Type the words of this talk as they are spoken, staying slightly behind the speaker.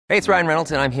Hey, it's Ryan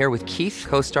Reynolds, and I'm here with Keith,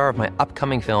 co-star of my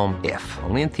upcoming film, If,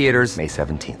 only in theaters May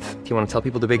 17th. Do you want to tell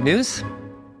people the big news?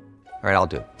 All right, I'll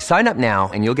do it. Sign up now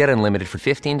and you'll get unlimited for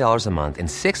 $15 a month and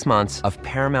 6 months of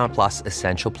Paramount Plus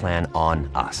Essential Plan on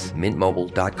us.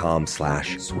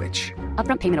 MintMobile.com/switch.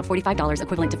 Upfront payment of $45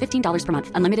 equivalent to $15 per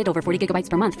month. Unlimited over 40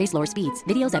 gigabytes per month. Face lower speeds.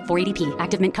 Videos at 480p.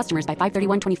 Active Mint customers by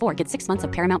 531.24 get 6 months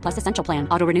of Paramount Plus Essential Plan.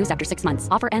 Auto renews after 6 months.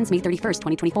 Offer ends May 31st,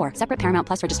 2024. Separate Paramount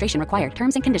Plus registration required.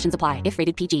 Terms and conditions apply if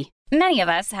rated PG. Many of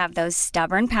us have those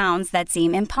stubborn pounds that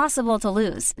seem impossible to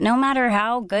lose, no matter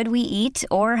how good we eat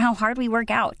or how hard we work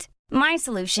out. My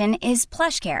solution is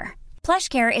PlushCare.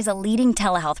 PlushCare is a leading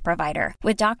telehealth provider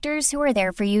with doctors who are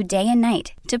there for you day and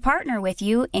night to partner with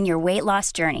you in your weight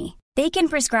loss journey. They can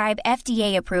prescribe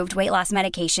FDA-approved weight loss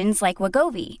medications like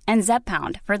Wegovy and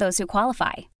Zepbound for those who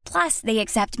qualify. Plus, they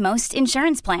accept most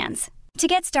insurance plans. To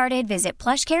get started, visit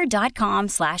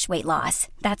plushcare.com/weightloss.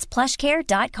 That's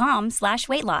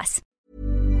plushcare.com/weightloss.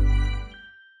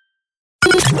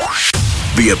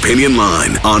 The Opinion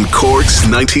Line on Cork's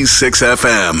 96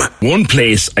 FM. One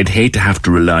place I'd hate to have to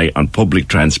rely on public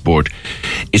transport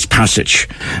is Passage.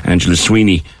 Angela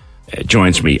Sweeney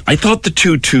joins me. I thought the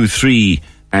 223,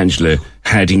 Angela,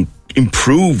 had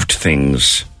improved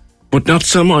things, but not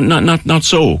so.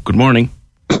 Good morning.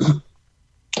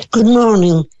 Good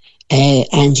morning,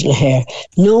 Angela here.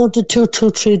 No, the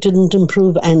 223 didn't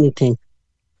improve anything.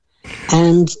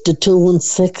 And the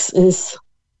 216 is...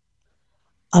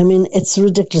 I mean, it's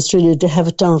ridiculous, really, to have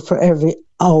it down for every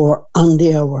hour on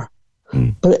the hour.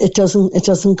 But it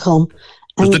doesn't come.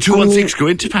 Does the 216 go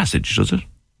into Passage, does it?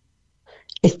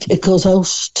 It goes out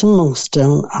to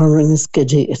Monkstown or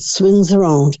Ringaskiddy. It swings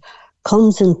around,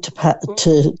 comes into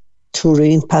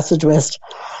Turin, Passage West,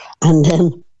 and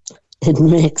then it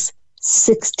makes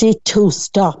 62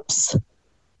 stops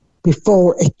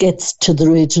before it gets to the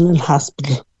regional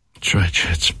hospital. That's right.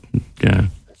 Yeah.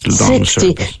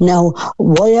 60. Now,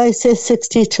 why I say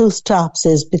 62 stops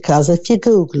is because if you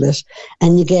Google it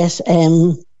and you get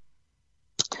an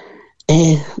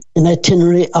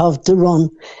itinerary of the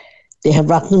run, they have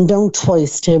Rotherham down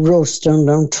twice, they have Rochestown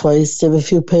down twice, they have a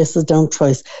few places down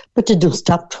twice, but they do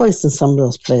stop twice in some of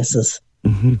those places.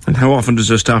 Mm-hmm. And how often does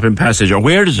it stop in Passage, or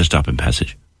where does it stop in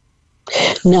Passage?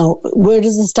 Now, where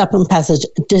does it stop in Passage?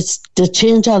 They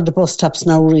changed all the bus stops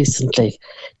now recently.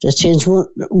 They changed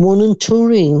one in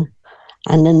Turin,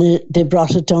 and then they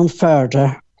brought it down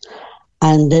further,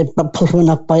 and they put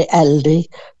one up by Aldi.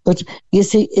 But you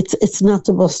see, it's not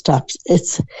the bus stops.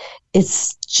 It's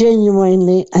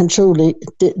genuinely and truly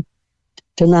they're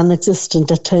non-existent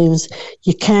at times.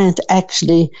 You can't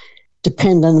actually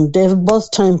depend on them. They have a bus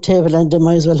timetable, and they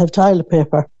might as well have toilet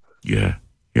paper. Yeah.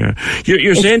 Yeah,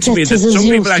 you're saying to me that some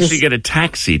people actually get a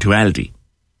taxi to Aldi.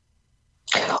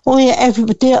 Oh yeah,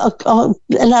 everybody. A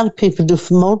lot of people do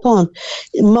from Moulbourne.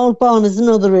 Moulbourne is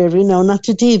another area now, not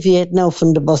to deviate now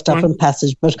from the bus stop in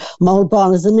Passage, but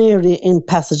Moulbourne is an area in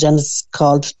Passage, and it's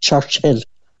called Churchill.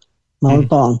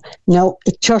 Moulbourne. Now,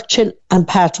 Churchill and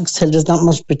Patrick's Hill, there's not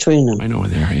much between them. I know where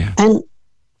they are. Yeah. And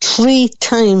 3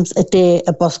 times a day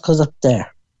a bus goes up there.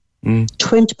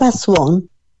 1:20,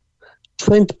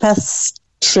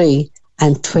 3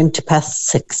 and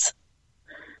 6.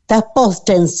 That bus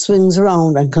then swings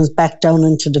around and comes back down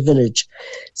into the village.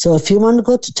 So if you want to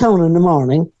go to town in the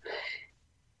morning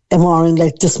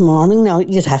like this morning, now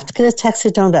you'd have to get a taxi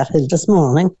down that hill this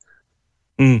morning.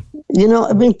 You know,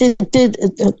 I mean,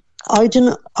 I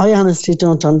honestly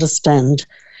don't understand.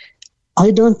 I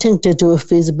don't think they do a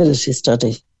feasibility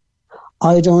study.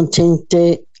 I don't think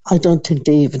they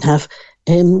even have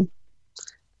a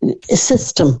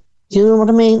system. You know what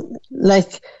I mean?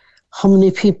 Like how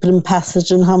many people in Passage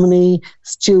and how many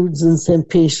students in St.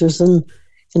 Peter's, and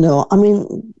you know, I mean,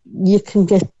 you can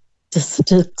get the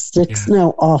statistics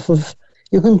now off of.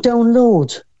 You can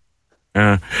download,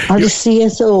 or the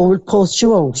CSO will post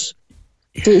you out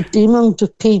the amount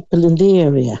of people in the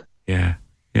area. Yeah.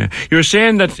 You're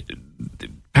saying that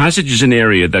Passage is an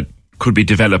area that could be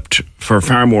developed for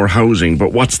far more housing,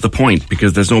 but what's the point?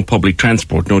 Because there's no public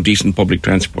transport, no decent public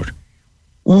transport.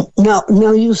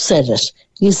 No, you said it.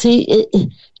 You see,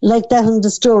 like that in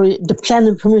the story, the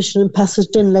planning permission in Passage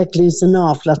Dinlake leaves an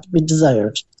awful lot to be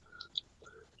desired.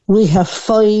 We have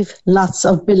 5 lots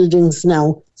of buildings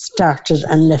now started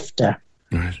and left there.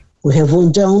 Right. We have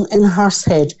one down in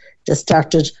Horsehead that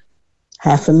started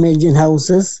 500,000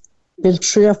 houses, built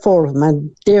 3 or 4 of them, and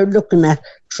they're looking at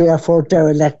 3 or 4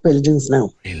 derelict buildings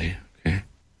now. Really? Okay.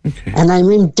 And I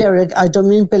mean derelict, I don't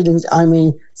mean buildings, I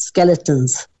mean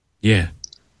skeletons. Yeah.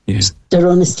 They're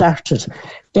only started.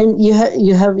 Then you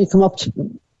come up to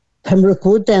Pembroke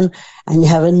Wood then, and you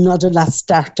have another lot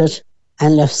started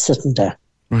and left sitting there.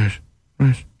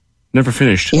 Right. Never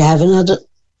finished. You have another.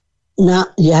 Now,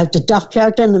 you have the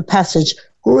dockyard and the passage.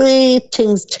 Great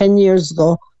things 10 years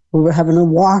ago. We were having a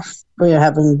wharf. We were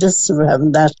having this, we were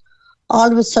having that.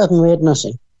 All of a sudden, we had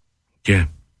nothing. Yeah.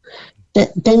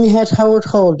 Then you had Howard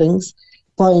Holdings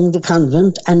buying the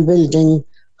convent and building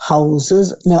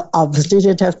houses. Now, obviously,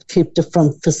 they'd have to keep the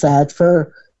front facade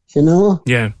for,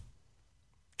 Yeah.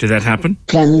 Did that happen?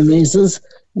 Planning reasons.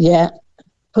 Yeah.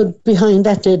 But behind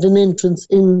that, they had an entrance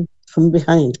in from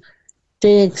behind.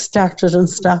 They started and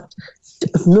stopped.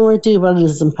 No idea what it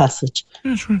is in Passage.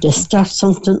 That's right. They start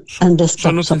something and they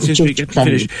stop nothing something. seems to be getting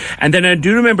finished. And then I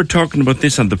do remember talking about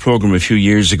this on the programme a few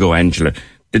years ago, Angela.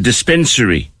 The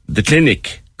dispensary, the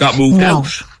clinic, got moved out.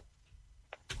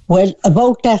 Well,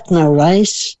 about that now, right?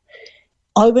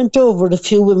 I went over with a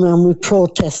few women and we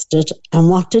protested. And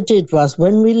what they did was,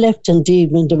 when we left in the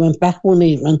evening, they went back one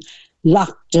evening,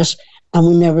 locked it, and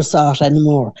we never saw it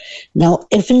anymore. Now,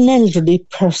 if an elderly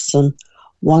person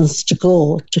wants to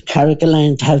go to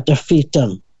Carrigaline to have their feet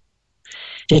done,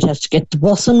 they'd have to get the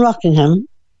bus in Rockingham,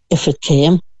 if it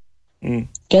came,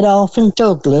 get off in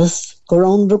Douglas, go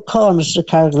round the corner to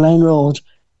Carrigaline Road,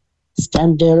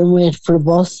 stand there and wait for a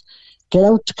bus, get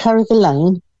out to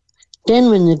Carrigaline. Then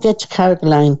when you get to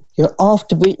Carrigaline, you're off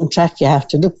the beaten track. You have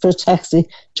to look for a taxi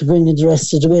to bring you the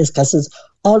rest of the ways, because it's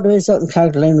all the way out in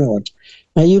Carrigaline Road.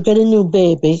 Now, you get a new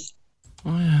baby.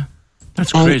 Oh, yeah.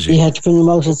 That's and crazy. You had to bring him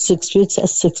out at 6 weeks, at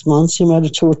 6 months. You might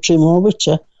have 2 or 3 more with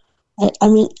you. I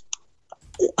mean,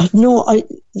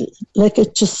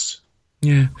 it just...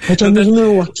 Yeah. I don't even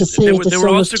know what to say. They were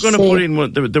also going to put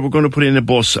in. They were going to put in a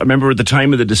bus. I remember at the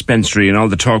time of the dispensary, and all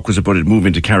the talk was about it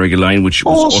moving to Carrigaline, which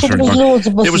was there was loads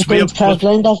of buses going to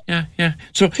Carrigaline. Yeah.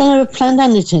 So they never planned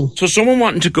anything. So someone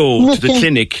wanting to go to the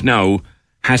clinic now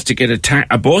has to get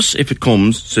a bus, if it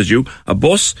comes, says you, a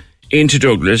bus into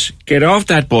Douglas, get off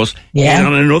that bus, get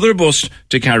on another bus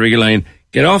to Carrigaline,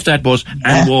 get off that bus,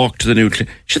 and walk to the new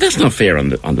clinic. Sure, that's not fair on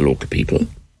the local people.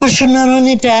 But you're not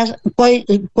only that,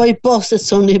 by bus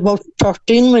it's only about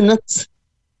 13 minutes.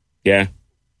 Yeah.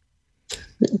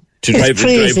 To drive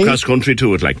cross country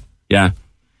to it, Yeah.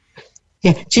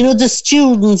 Do you know the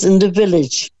students in the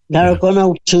village that are going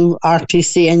out to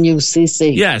RTC and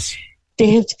UCC? Yes.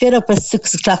 They have to get up at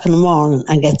 6 o'clock in the morning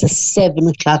and get the 7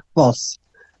 o'clock bus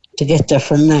to get there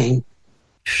for 9.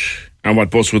 And what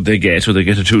bus would they get? Would they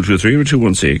get a 223 or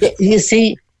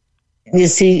 216? You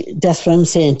see, that's what I'm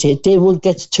saying to you. They would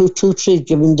get 223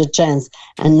 given the chance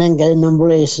and then get a number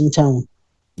 8 in town.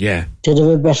 Yeah. They'd have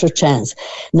a better chance.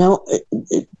 Now,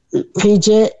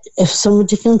 PJ, if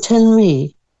somebody can tell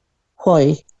me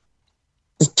why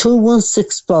the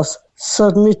 216 bus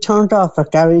suddenly turned off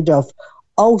at Garryduff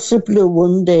out of blue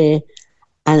one day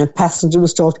and a passenger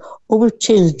was told, we've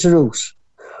changed the route.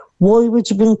 Why would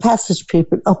you bring passage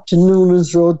people up to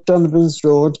Noonan's Road, Donovan's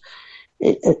Road,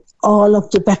 all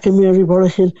up the back of Maryborough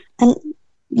Hill, and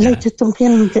let it don't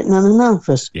get getting on and off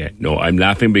it? Yeah, no, I'm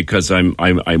laughing because I'm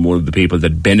one of the people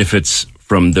that benefits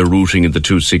from the routing of the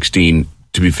 216.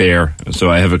 To be fair, so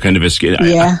I have a kind of a skill.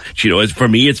 Yeah, for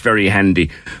me, it's very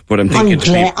handy. But I'm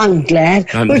thinking, I'm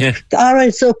glad. All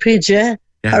right, so PJ,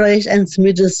 all right, answer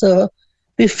me this. So,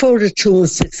 before the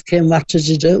 216 came, what did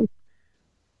you do?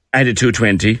 I had a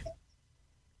 220.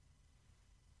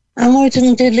 And why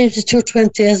didn't they leave the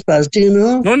 220 as well? Do you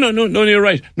know? No, you're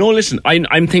right. No, listen,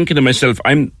 I'm thinking to myself,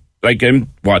 I'm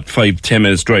 5-10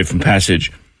 minutes drive from Passage,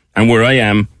 and where I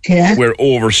am, we're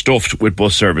overstuffed with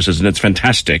bus services, and it's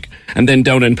fantastic. And then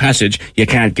down in Passage, you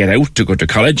can't get out to go to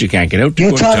college, you can't get out to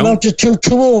go to town. You're talking about the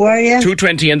 220, are you?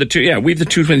 220 and we have the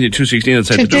 220 and 216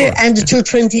 outside the door. And the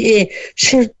 220A,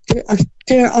 sure,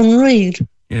 they're unreal.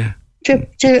 Yeah.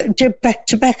 They're back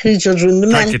to back each other in the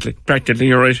man. Practically,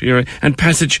 you're right. And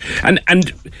Passage, and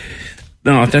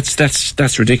no,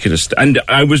 that's ridiculous. And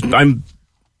I'm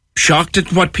shocked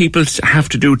at what people have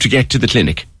to do to get to the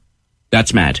clinic.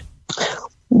 That's mad.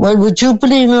 Well, would you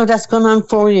believe me, that's gone on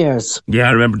 4 years. Yeah,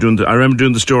 I remember doing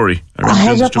the story. I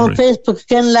had up on Facebook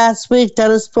again last week. That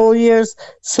is 4 years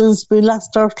since we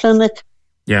lost our clinic.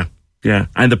 Yeah.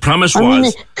 And the promise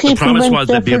was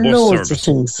there'd be a bus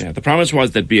service. Yeah, the promise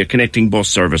was there'd be a connecting bus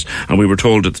service, and we were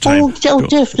told at the time. Oh,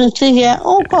 definitely, yeah.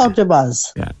 Oh, God, there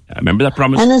was. Yeah, I remember that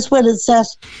promise. And as well as that,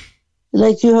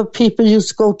 you have people used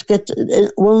to go to get,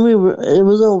 when it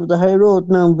was over the high road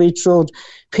now, Beach Road,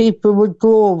 people would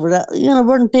go over that,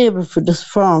 weren't able for this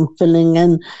form filling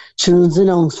and children's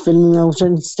allowance filling out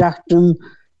and starting,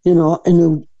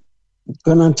 and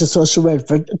going on to social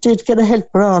welfare. They'd get a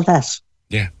help for all that.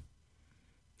 Yeah.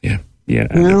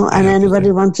 And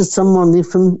anybody wanted some money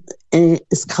from,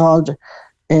 it's called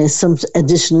some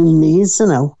additional needs,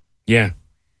 Yeah.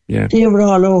 Yeah. They were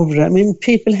all over it. I mean,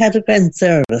 people had a grand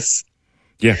service.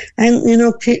 Yeah. And, you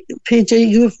know, PJ,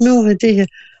 you have no idea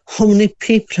how many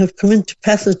people have come into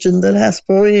Passage in the last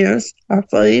 4 years or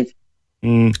 5.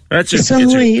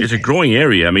 It's a growing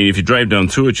area. I mean, if you drive down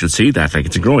through it, you'll see that. Like,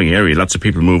 it's a growing area. Lots of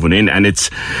people moving in, and it's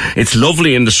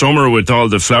lovely in the summer with all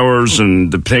the flowers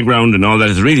and the playground and all that.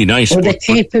 It's really nice. They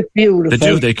keep it beautiful. They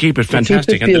do. They keep it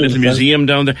fantastic. And the little museum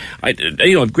down there.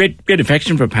 Great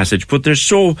affection for Passage, but they're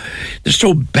so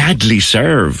badly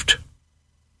served.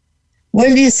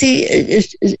 Well, you see,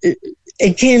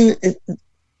 again,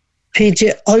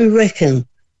 PJ, I reckon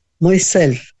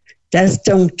myself that's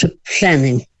down to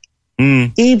planning.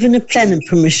 Even a planning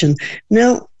permission.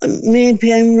 Now,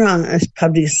 maybe I'm wrong. It's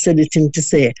probably a silly thing to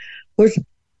say, but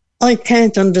I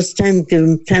can't understand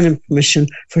giving planning permission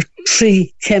for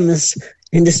 3 chemists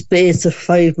in the space of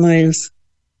 5 miles.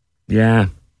 Yeah.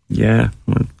 Well,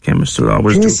 chemists will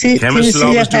always do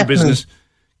business.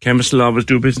 Chemists will always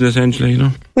do business, Angela, you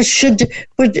know. But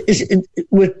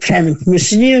with planning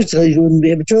permission years ago, you wouldn't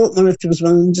be able to open if there was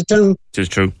one in the town. Tis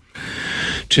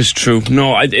true.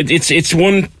 No, it's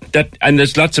one that, and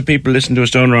there's lots of people listening to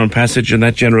us down around Passage in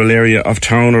that general area of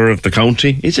town or of the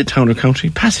county. Is it town or county?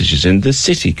 Passage is in the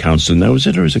city council now, is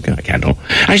it, or is it? I can't know.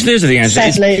 Actually, there's the answer.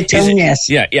 Satellite town, yes.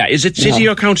 Yeah. Is it city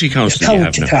or county council?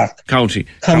 County,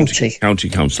 County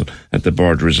council at the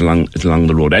border is along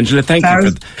the road. Angela, thank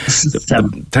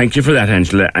you for that,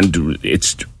 Angela, and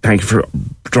thank you for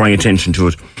drawing attention to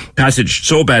it. Passage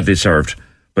so badly served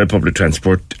by public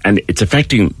transport, and it's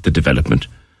affecting the development.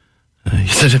 He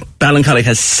said Ballincollig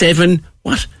has 7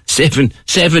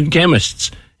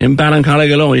 chemists in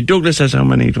Ballincollig alone. Douglas has how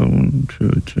many? 1, 2,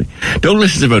 3.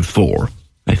 Douglas is about 4,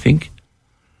 I think.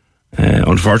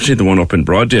 Unfortunately, the one up in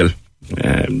Broaddale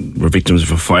were victims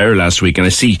of a fire last week. And I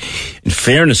see, in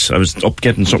fairness, I was up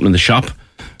getting something in the shop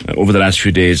over the last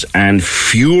few days and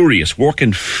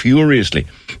working furiously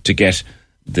to get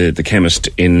the chemist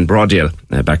in Broaddale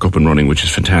back up and running, which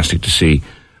is fantastic to see.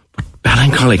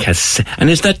 Ballincollig has, and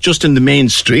is that just in the main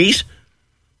street?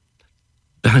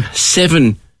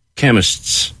 7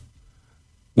 chemists.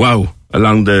 Wow,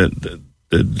 along the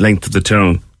length of the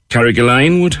town.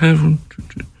 Carrigaline would have one.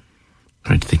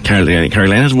 I think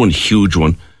Carrigaline has one huge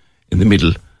one in the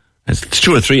middle. There's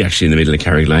 2 or 3 actually in the middle of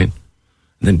Carrigaline. And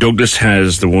then Douglas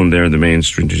has the one there in the main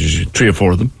street. 3 or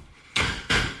 4 of them.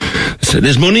 So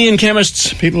there's money in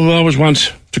chemists. People will always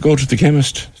want to go to the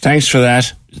chemist. Thanks for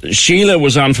that. Sheila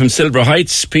was on from Silver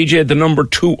Heights. PJ, the number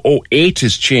 208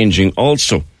 is changing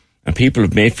also. And people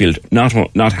of Mayfield not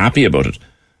happy about it.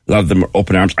 A lot of them are up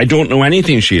in arms. I don't know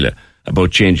anything, Sheila,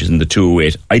 about changes in the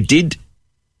 208. I did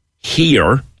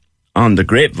hear on the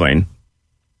grapevine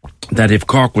that if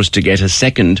Cork was to get a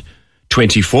second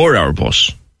 24-hour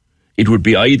bus, it would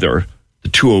be either the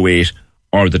 208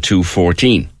 or the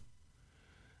 214.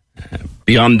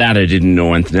 Beyond that, I didn't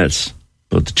know anything else.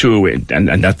 But the 208,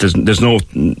 and that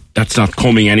that's not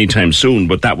coming anytime soon.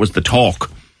 But that was the talk,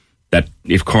 that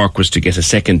if Cork was to get a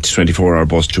second 24-hour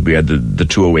bus, to be either the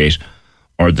 208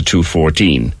 or the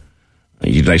 214,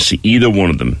 you'd like to see either one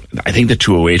of them. I think the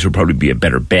 208 would probably be a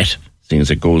better bet, seeing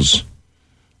as it goes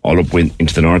all up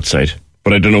into the north side.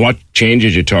 But I don't know what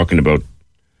changes you're talking about,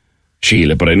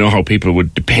 Sheila. But I know how people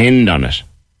would depend on it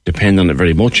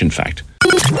very much, in fact.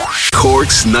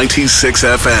 Cork's 96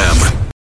 FM.